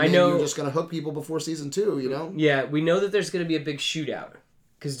badass, and then you're just gonna hook people before season 2, Yeah, we know that there's gonna be a big shootout.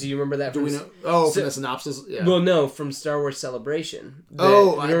 Because do you remember that? Do we know? Oh, from the synopsis. Yeah. Well, no, from Star Wars Celebration.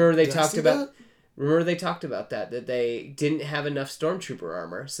 Remember they talked about. That? Remember they talked about that they didn't have enough stormtrooper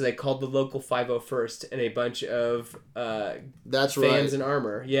armor, so they called the local 501st and a bunch of fans in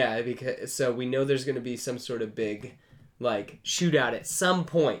armor. Yeah, so we know there's going to be some sort of big shootout at some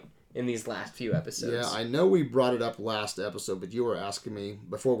point in these last few episodes. Yeah, I know we brought it up last episode, but you were asking me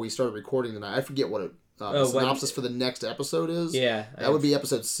before we started recording tonight. I forget what the synopsis for the next episode is. Yeah. That would be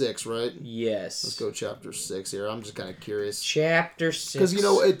episode 6, right? Yes. Let's go chapter 6 here. I'm just kind of curious. Chapter 6.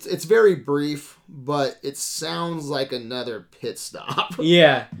 Because, it's very brief, but it sounds like another pit stop.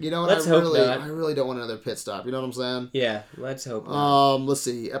 Yeah. Let's hope not. I really don't want another pit stop. You know what I'm saying? Yeah, let's hope not. Let's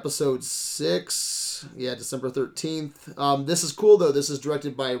see. Episode 6. Yeah, December 13th. This is cool, though. This is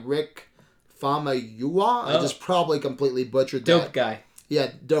directed by Rick Famuyiwa. I just probably completely butchered that. Dope guy.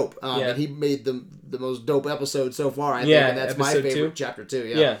 Yeah, dope. And he made the most dope episode so far, I think, and that's my favorite, 2? Chapter 2,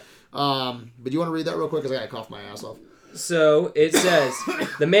 yeah. But you want to read that real quick? Because I got to cough my ass off. So, it says,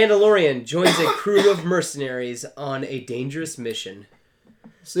 The Mandalorian joins a crew of mercenaries on a dangerous mission.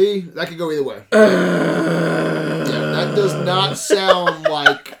 See? That could go either way. That does not sound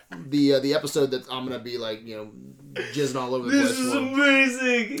like the episode that I'm going to be jizzing all over the place. This is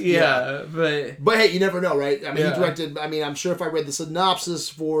amazing. Yeah, but hey, you never know, right? He directed. I'm sure if I read the synopsis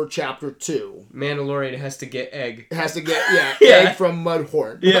for chapter 2, Mandalorian has to get egg. Egg from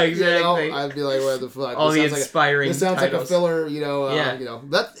Mudhorn. Yeah, exactly. I'd be like, what the fuck? All the inspiring. It sounds titles. like a filler.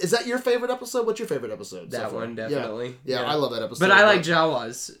 That is that your favorite episode? What's your favorite episode? That one definitely. Yeah, I love that episode. But I like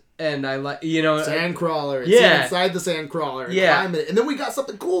Jawas. And I like, Sandcrawler. It's inside the Sandcrawler. Climbing it. And then we got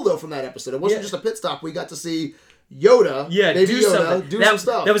something cool, though, from that episode. It wasn't just a pit stop. We got to see Yoda. Yeah, Baby do Yoda, something. some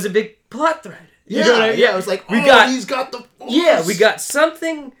stuff. That was a big plot thread. You know what I mean? Yeah, it was like, he's got the Force. Yeah, we got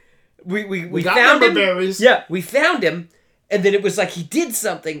something. We got found him. Berries. Yeah, we found him, and then it was like he did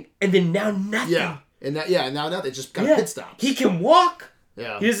something, and then now nothing. Yeah, and now they just got pit stops. He can walk.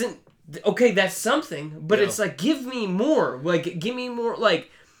 Yeah, he doesn't. Okay, that's something, but it's like, give me more. Like, give me more.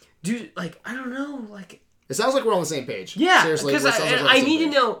 Like, dude, like, I don't know. Like, it sounds like we're on the same page. Yeah, seriously, because I need to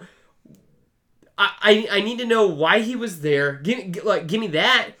know. I need to know why he was there. Give me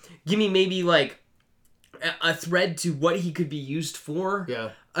that. Give me maybe like a thread to what he could be used for. Yeah.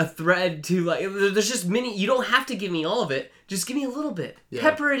 A thread to like. There's just many. You don't have to give me all of it. Just give me a little bit. Yeah.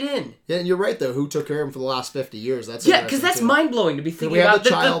 Pepper it in. Yeah, and you're right though. Who took care of him for the last 50 years? That's because that's mind blowing to be thinking about. We have the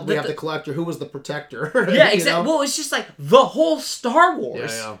child. We have the collector. Who was the protector? Yeah, exactly. Well, it's just like the whole Star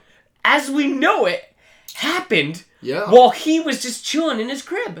Wars, as we know it, happened. Yeah. While he was just chilling in his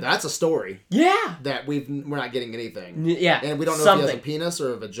crib. That's a story. Yeah. That we're not getting anything. Yeah. And we don't know if he has a penis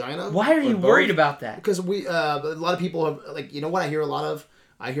or a vagina. Why are you worried about that? Because a lot of people have, like, you know what I hear a lot of?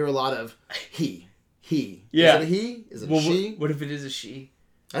 I hear a lot of he. Yeah. Is it a he? Is it a she? What if it is a she?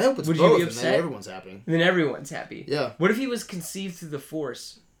 I hope it's Would both, you be upset? and then everyone's happy. Then everyone's happy. Yeah. What if he was conceived through the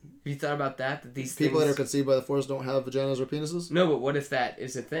Force? Have you thought about that? That these people that are conceived by the Force don't have vaginas or penises? No, but what if that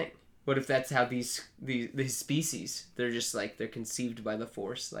is a thing? What if that's how these species, they're just like, they're conceived by the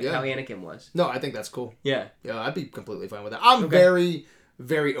Force, like how Anakin was? No, I think that's cool. Yeah. Yeah, I'd be completely fine with that. I'm very,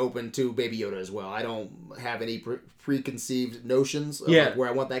 very open to Baby Yoda as well. I don't have any preconceived notions of like where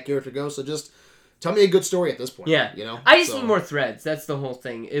I want that character to go, so just tell me a good story at this point. Yeah. You know? I just need more threads. That's the whole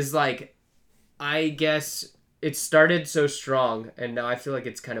thing. Is like, I guess it started so strong, and now I feel like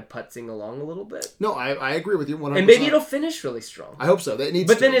it's kind of putzing along a little bit. No, I agree with you 100%. And maybe it'll finish really strong. I hope so.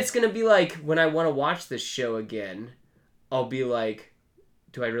 But then it's going to be like, when I want to watch this show again, I'll be like,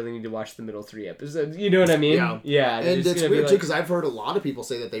 do I really need to watch the middle 3 episodes? You know what I mean? Yeah. And it's weird, too, because I've heard a lot of people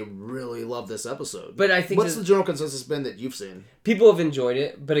say that they really love this episode. But I think... What's the general consensus been that you've seen? People have enjoyed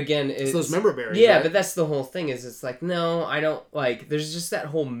it, but again... It's those member berries, yeah, right? But that's the whole thing, is it's like, no, I don't... Like, there's just that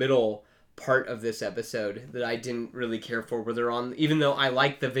whole middle part of this episode that I didn't really care for, where they're on... Even though I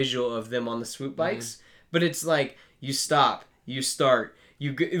like the visual of them on the swoop bikes, but it's like, you stop, you start...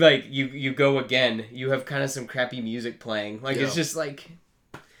 You go again. You have kind of some crappy music playing. Like, it's just like...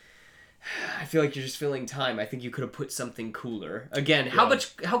 I feel like you're just filling time. I think you could have put something cooler. Again,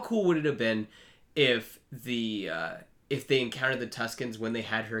 how cool would it have been if if they encountered the Tuskens when they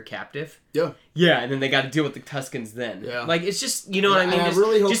had her captive? Yeah. Yeah, and then they got to deal with the Tuskens then. Yeah. Like, it's just, you know what I mean? I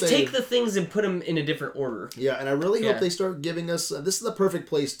really hope just take the things and put them in a different order. Yeah, and I really hope they start giving us... this is the perfect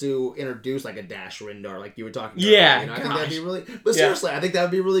place to introduce, like, a Dash Rendar, like you were talking about. Yeah, you know? I think that'd be really... But seriously, I think that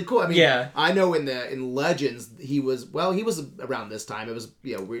would be really cool. I mean, I know in Legends, he was around this time. It was,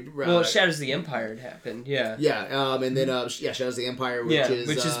 well, Shadows of the Empire had happened, yeah. Yeah, and then, Shadows of the Empire, which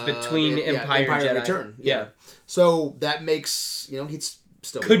is between Empire and Jedi. Return. Yeah. So that makes, he's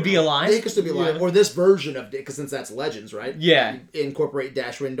still... Could be alive. Yeah, he could still be alive. Yeah. Or this version of... Because since that's Legends, right? Yeah. You incorporate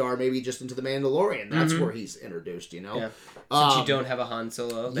Dash Rendar maybe just into the Mandalorian. That's where he's introduced, Yeah. Since you don't have a Han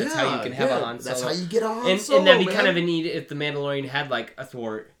Solo. That's how you can have a Han Solo. That's how you get a Han Solo, and that'd be kind of a need if the Mandalorian had, like, a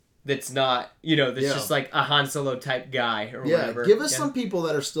thwart that's not, that's just, like, a Han Solo type guy or whatever. Give us some people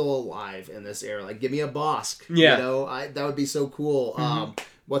that are still alive in this era. Like, give me a Bosk. Yeah. That would be so cool.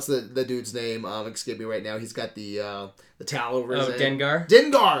 What's the dude's name? Escape me right now. He's got the towel over his head. Dengar?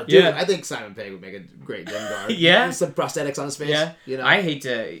 Dengar! Dude, I think Simon Pegg would make a great Dengar. Yeah? Some prosthetics on his face. Yeah. I hate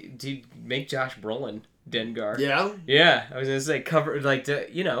to make Josh Brolin Dengar. Yeah? Yeah. I was going to say,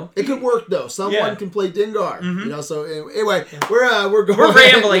 It could work, though. Someone can play Dengar. So anyway, we're going... We're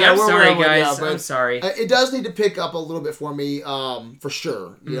rambling. I'm sorry, guys. I'm sorry. It does need to pick up a little bit for me, for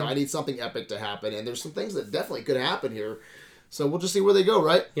sure. I need something epic to happen, and there's some things that definitely could happen here. So we'll just see where they go,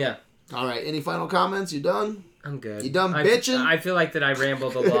 right? Yeah. All right. Any final comments? You done? I'm good. You done bitching? I feel like that I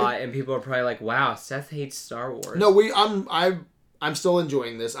rambled a lot, and people are probably like, "Wow, Seth hates Star Wars." No, I'm still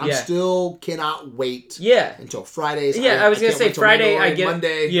enjoying this. I'm still cannot wait. Until Fridays. Yeah, I was gonna say Friday.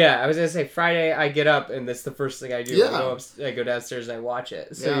 Monday. Yeah, I was gonna say Friday. I get up, and that's the first thing I do. Yeah. I go downstairs and I watch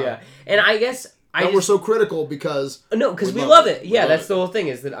it. So and I guess. We're so critical because... No, because we love it. Yeah, that's the whole thing,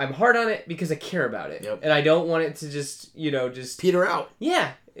 is that I'm hard on it because I care about it. And I don't want it to just, peter out.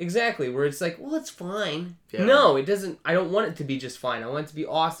 Yeah, exactly. Where it's like, well, it's fine. Yeah. No, it doesn't... I don't want it to be just fine. I want it to be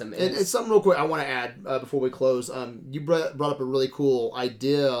awesome. And it's something real quick I want to add before we close. You brought up a really cool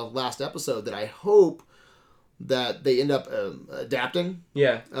idea last episode that I hope that they end up adapting.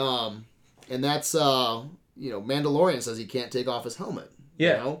 Yeah. And that's, Mandalorian says he can't take off his helmet.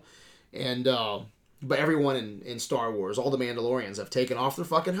 Yeah. And, but everyone in Star Wars, all the Mandalorians have taken off their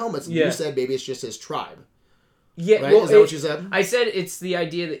fucking helmets. And you said maybe it's just his tribe. Yeah, right? well, Is that what you said? I said it's the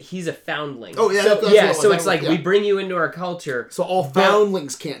idea that he's a foundling. Oh, yeah. So it's like we bring you into our culture. So all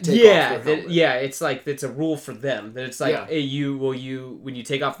foundlings can't take off their helmet. Yeah, it's like it's a rule for them. That it's like hey, when you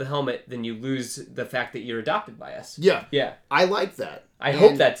take off the helmet, then you lose the fact that you're adopted by us. Yeah. Yeah. I like that. I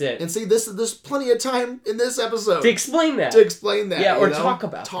hope that's it. And see, there's plenty of time in this episode to explain that. Yeah, or talk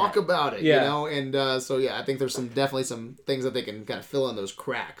about it. Yeah. You know, and so I think there's definitely some things that they can kind of fill in those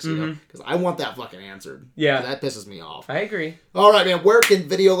cracks. You know, because I want that fucking answered. Yeah, that pisses me off. I agree. All right, man. Where can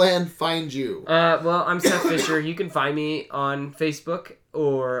Videoland find you? Well, I'm Seth Fisher. You can find me on Facebook,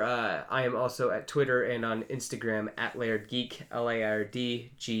 or I am also at Twitter and on Instagram at LairdGeek,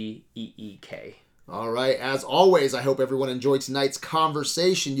 LairdGeek. All right. As always, I hope everyone enjoyed tonight's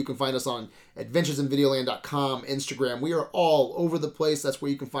conversation. You can find us on adventuresinvideoland.com, Instagram. We are all over the place. That's where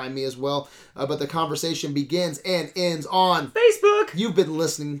you can find me as well. But the conversation begins and ends on Facebook. You've been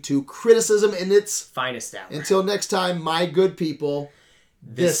listening to Criticism in its finest hour. Until next time, my good people,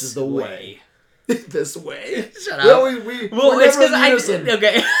 this is the way. This way. Shut up. It's because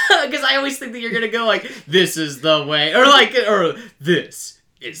I always think that you're gonna go like, "This is the way," or "This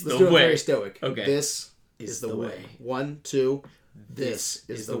is the way." Very stoic. Okay. This is the way. 1, 2. This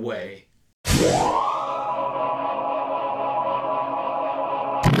is the way.